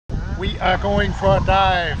We are going for a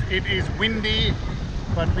dive. It is windy,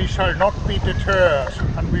 but we shall not be deterred,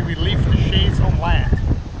 and we will leave the shades on land.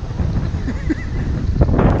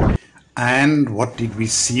 And what did we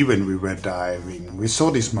see when we were diving? We saw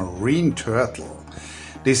this marine turtle.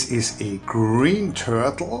 This is a green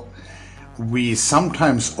turtle. We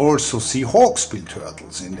sometimes also see hawksbill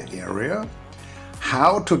turtles in the area.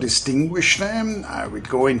 How to distinguish them? I will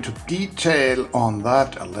go into detail on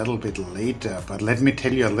that a little bit later, but let me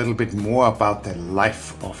tell you a little bit more about the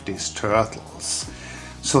life of these turtles.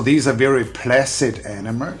 So these are very placid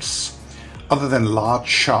animals, other than large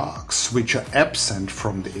sharks, which are absent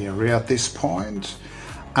from the area at this point,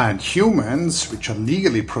 and humans, which are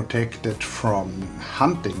legally protected from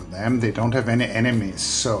hunting them. They don't have any enemies,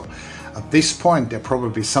 so at this point they're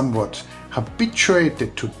probably somewhat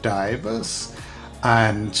habituated to divers,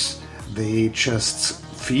 and they just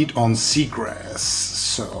feed on seagrass.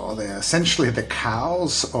 So they're essentially the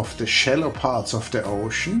cows of the shallow parts of the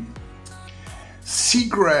ocean.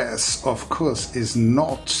 Seagrass, of course, is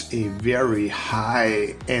not a very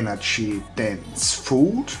high energy dense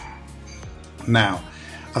food. Now,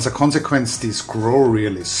 as a consequence, these grow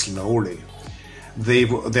really slowly. They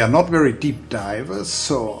are not very deep divers,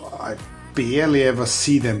 so I barely ever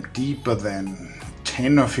see them deeper than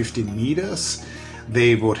 10 or 15 meters.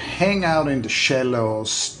 They would hang out in the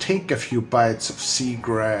shallows, take a few bites of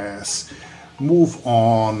seagrass, move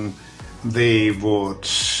on. They would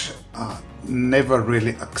never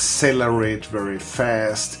really accelerate very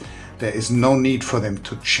fast. There is no need for them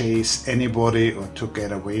to chase anybody or to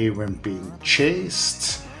get away when being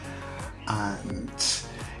chased. And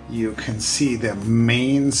you can see their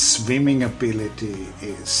main swimming ability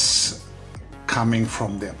is coming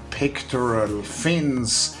from their pectoral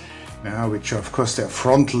fins, which are of course their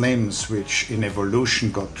front limbs, which in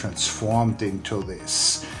evolution got transformed into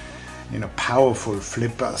this, powerful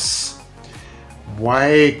flippers.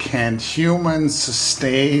 Why can't humans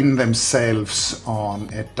sustain themselves on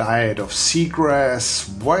a diet of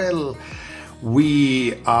seagrass? Well,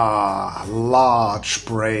 we are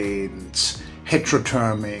large-brained,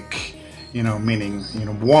 heterothermic, meaning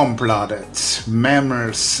warm-blooded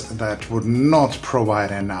mammals that would not provide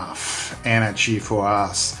enough energy for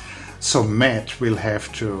us. So Matt will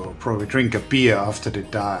have to probably drink a beer after the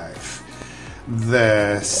dive.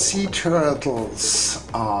 The sea turtles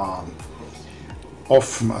are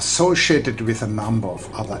often associated with a number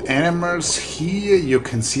of other animals. Here you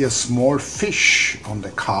can see a small fish on the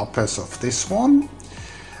carcass of this one.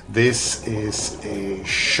 This is a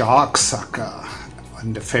shark sucker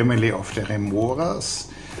in the family of the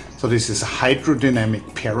remoras. So this is a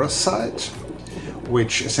hydrodynamic parasite,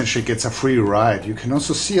 which essentially gets a free ride. You can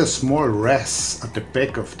also see a small wrasse at the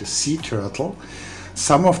back of the sea turtle.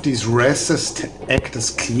 Some of these wrasses act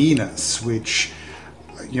as cleaners, which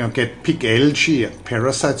pick algae and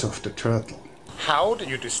parasites of the turtle. How do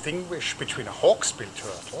you distinguish between a hawksbill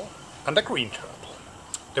turtle and a green turtle?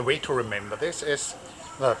 The way to remember this is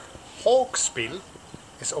that hawksbill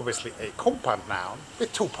is obviously a compound noun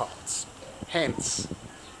with two parts. Hence,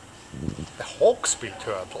 the hawksbill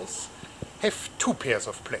turtles have two pairs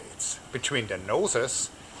of plates between their noses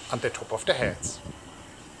and the top of their heads.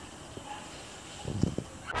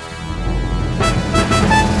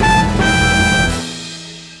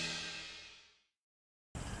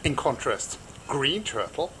 In contrast, green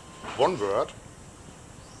turtle, one word,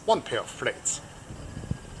 one pair of plates.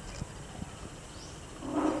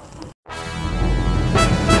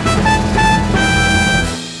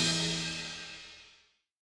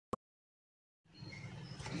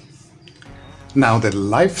 Now, the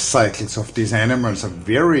life cycles of these animals are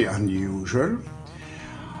very unusual.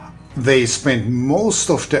 They spend most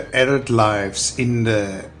of their adult lives in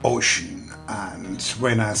the ocean. And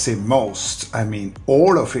when I say most, I mean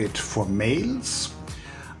all of it for males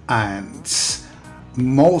and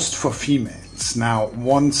most for females. Now,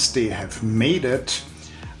 once they have mated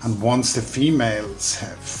and once the females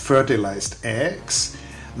have fertilized eggs,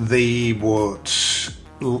 they would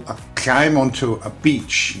climb onto a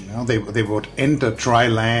beach. They would enter dry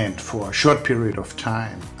land for a short period of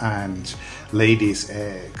time and lay these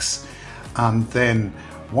eggs. And then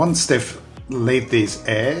once they've laid these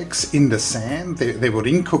eggs in the sand, they would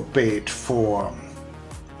incubate for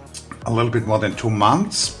a little bit more than 2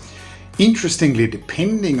 months. Interestingly,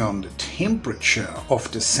 depending on the temperature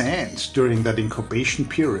of the sand during that incubation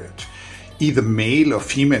period, either male or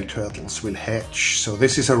female turtles will hatch. So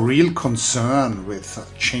this is a real concern with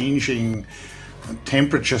changing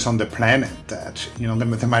temperatures on the planet, that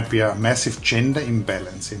there might be a massive gender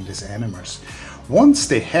imbalance in these animals. Once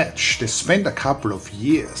they hatch, they spend a couple of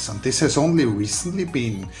years, and this has only recently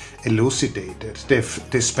been elucidated. They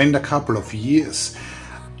spend a couple of years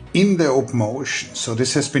in the open ocean, so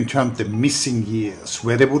this has been termed the missing years,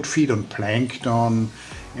 where they would feed on plankton,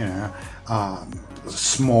 you know,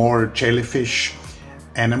 small jellyfish,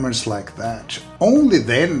 animals like that. Only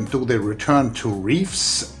then do they return to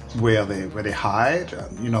reefs where they hide.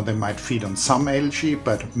 You know, they might feed on some algae,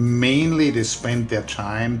 but mainly they spend their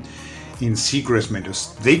time in seagrass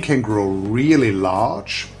meadows. They can grow really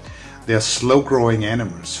large. They're slow growing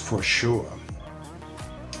animals for sure.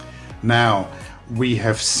 Now, we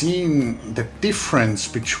have seen the difference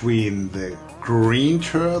between the green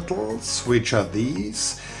turtles, which are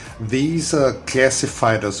these. These are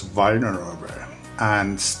classified as vulnerable,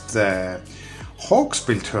 and the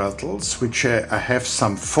Hawksbill turtles, which I have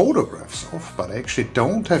some photographs of, but I actually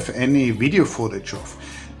don't have any video footage of,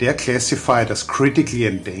 they're classified as critically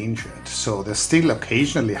endangered. So they're still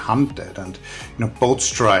occasionally hunted, and you know, boat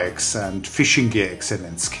strikes and fishing gear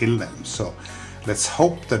accidents kill them. So let's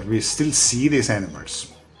hope that we still see these animals.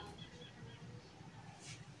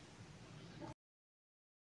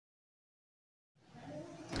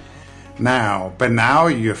 Now, by now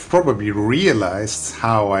you've probably realized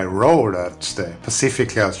how I roll at the Pacific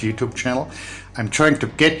Clouds YouTube channel. I'm trying to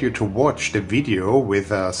get you to watch the video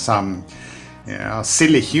with some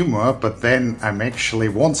silly humor, but then I'm actually,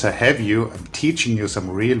 once I have you, I'm teaching you some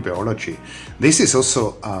real biology. This is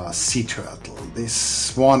also a sea turtle.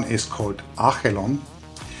 This one is called Archelon.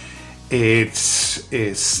 It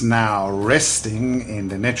is now resting in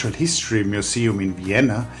the Natural History Museum in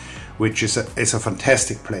Vienna, which is a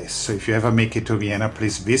fantastic place. So if you ever make it to Vienna,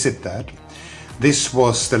 please visit that. This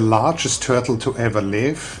was the largest turtle to ever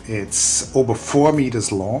live. It's over 4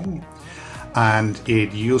 meters long, and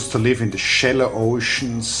it used to live in the shallow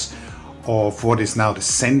oceans of what is now the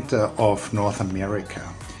center of North America.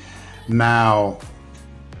 Now,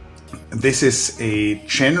 this is a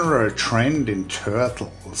general trend in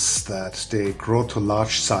turtles that they grow to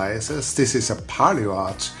large sizes. This is a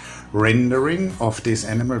paleoart rendering of this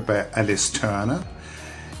animal by Alice Turner.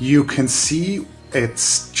 You can see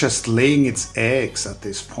it's just laying its eggs at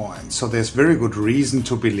this point, so there's very good reason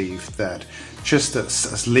to believe that just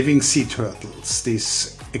as living sea turtles,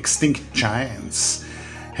 these extinct giants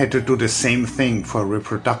had to do the same thing for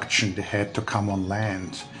reproduction. They had to come on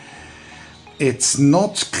land. It's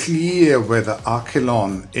not clear whether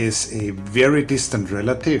Archelon is a very distant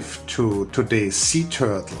relative to today's sea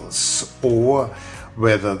turtles, or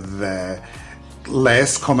whether the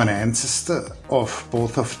last common ancestor of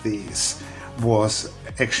both of these was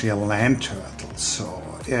actually a land turtle. So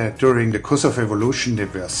during the course of evolution, there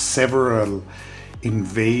were several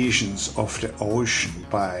invasions of the ocean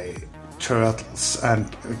by turtles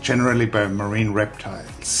and generally by marine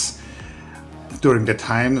reptiles. During the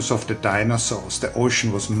times of the dinosaurs, the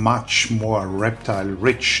ocean was much more reptile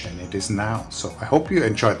rich than it is now. So I hope you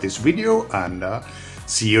enjoyed this video, and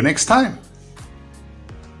see you next time.